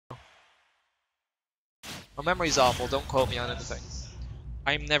My memory's awful. Don't quote me on anything.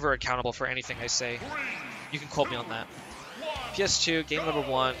 I'm never accountable for anything I say. You can quote me on that. PS2, game number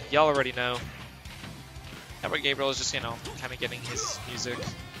 1. Y'all already know. Edward Gabriel is just, you know, kind of getting his music.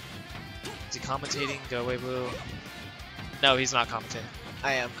 Is he commentating? Go away, boo. No, he's not commentating.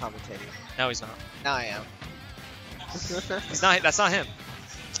 I am commentating. No, he's not. Now I am. He's not. That's not him.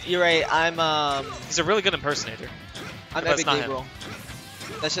 You're right. I'm He's a really good impersonator. I'm But Epic it's not Gabriel.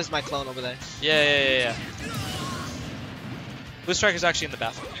 That's just my clone over there. Yeah. Blue Striker's actually in the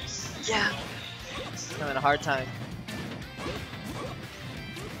bathroom. Yeah. I'm having a hard time.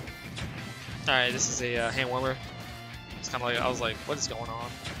 Alright, this is a hand warmer. It's kind of like, I was like, what is going on?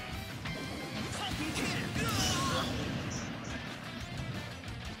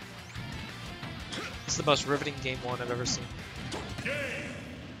 This is the most riveting game 1 I've ever seen.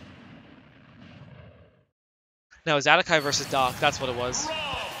 No, it was Adacai versus Doc. That's what it was. It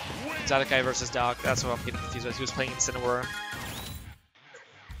was Adacai versus Doc. That's what I'm getting confused with. He was playing in Cineworld.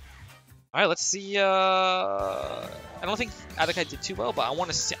 All right, let's see. I don't think Adacai did too well, but I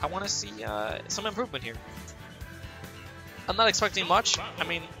want to see some improvement here. I'm not expecting much. I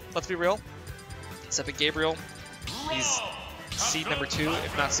mean, let's be real. It's Epic Gabriel. He's seed number 2,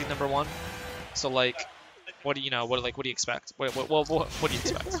 if not seed number 1. So like, what do you know? What do you expect? What do you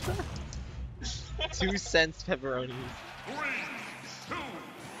expect? 2 cents pepperoni. 3, 2,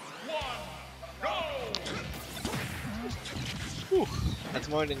 1, go! Whew. That's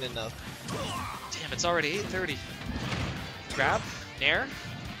more than enough. Damn, it's already 8:30. Grab, Nair.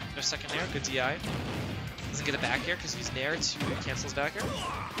 No second Nair, good DI. Doesn't get a back air because he's Nair to cancel his back air.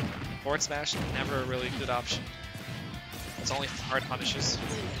 Forward smash, never a really good option. It's only hard punishes.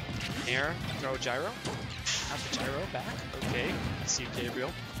 Nair, throw gyro. Have the gyro back. Okay, see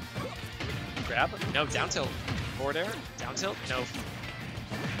Gabriel. Grab, no, down tilt. Forward air, down tilt, no.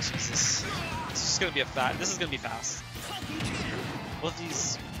 Jesus. This is gonna be this is gonna be fast. Both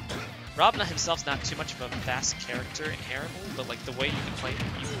these. Robna himself's not too much of a fast character inherently, but like the way you can play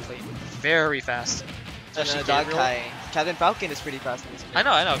him very fast. And Adacai. Captain Falcon is pretty fast in this game. I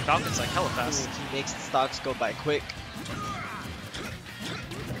know. Falcon's like hella fast. He makes the stocks go by quick.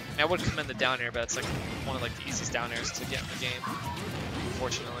 I would commend the down air, but it's like one of like the easiest down airs to get in the game.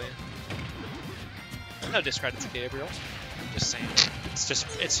 Unfortunately. No discredit to Gabriel. Just saying. It's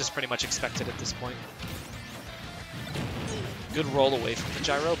just pretty much expected at this point. Good roll away from the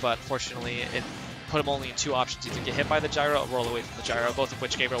gyro, but unfortunately it put him only in 2 options: either get hit by the gyro or roll away from the gyro, both of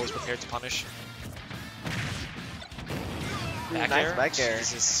which Gabriel was prepared to punish. Back nice air. back air.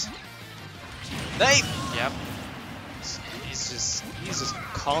 Jesus. Knife! Yep. He's just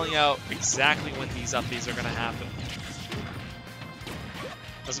calling out exactly when these upbeats are gonna happen.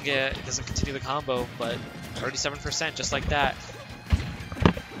 Doesn't continue the combo, but 37% just like that.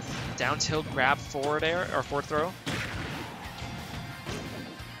 Down tilt, grab, forward air or forward throw.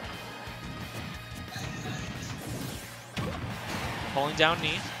 Pulling down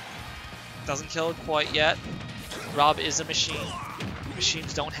knee. Doesn't kill it quite yet. Rob is a machine.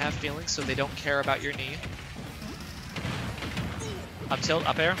 Machines don't have feelings, so they don't care about your knee. Up tilt,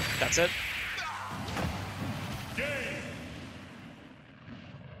 up air. That's it.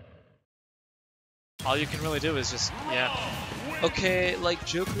 All you can really do is just, yeah. Okay, like,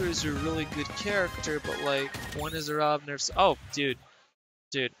 Joker is a really good character, but like, when is a Rob nerfs? Oh, dude.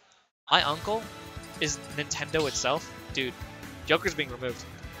 My uncle is Nintendo itself. Dude, Joker's being removed.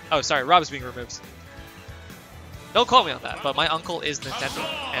 Oh, sorry, Rob is being removed. Don't call me on that, but my uncle is Nintendo,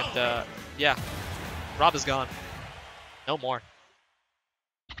 and yeah, Rob is gone. No more.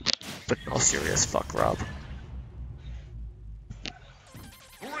 But no serious, fuck Rob.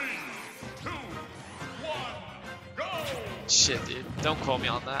 3, 2, 1, go! Shit, dude. Don't quote me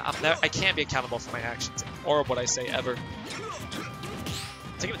on that. I can't be accountable for my actions or what I say ever.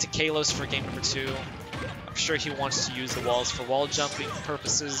 Taking it to Kalos for game number 2. I'm sure he wants to use the walls for wall jumping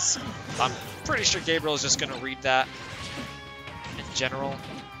purposes. I'm pretty sure Gabriel is just going to read that in general.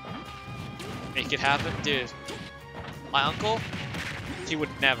 Make it happen. Dude, my uncle, he would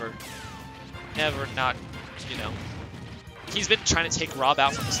never not, you know. He's been trying to take Rob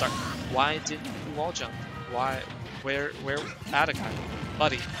out from the start. Why didn't you wall jump? Why? Where Adacai?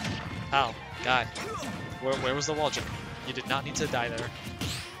 Buddy. Pal. Guy. Where was the wall jump? You did not need to die there.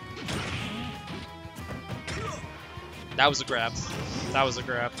 That was a grab. That was a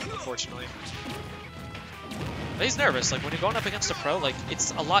grab, unfortunately. But he's nervous. Like, when you're going up against a pro, like,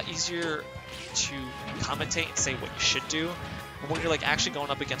 it's a lot easier to commentate and say what you should do. But when you're, like, actually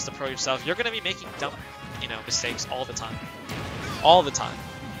going up against a pro yourself, you're going to be making dumb, you know, mistakes all the time. All the time.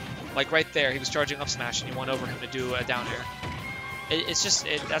 Like, right there, he was charging up smash, and you went over him to do a down air. It's just,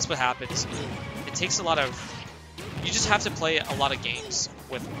 that's what happens. it takes a lot of, you just have to play a lot of games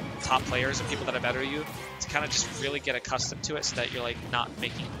with top players and people that are better at you to kind of just really get accustomed to it so that you're like not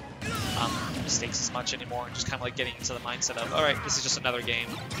making mistakes as much anymore and just kind of like getting into the mindset of, all right, this is just another game.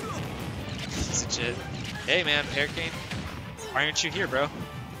 Piece of shit. Hey man, Parrot Game, why aren't you here, bro?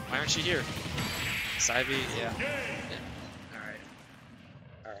 Why aren't you here? Side B, yeah.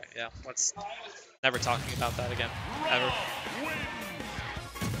 Alright, yeah, let's never talking about that again, ever.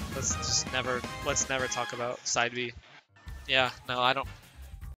 Let's never talk about side B. Yeah, no, I don't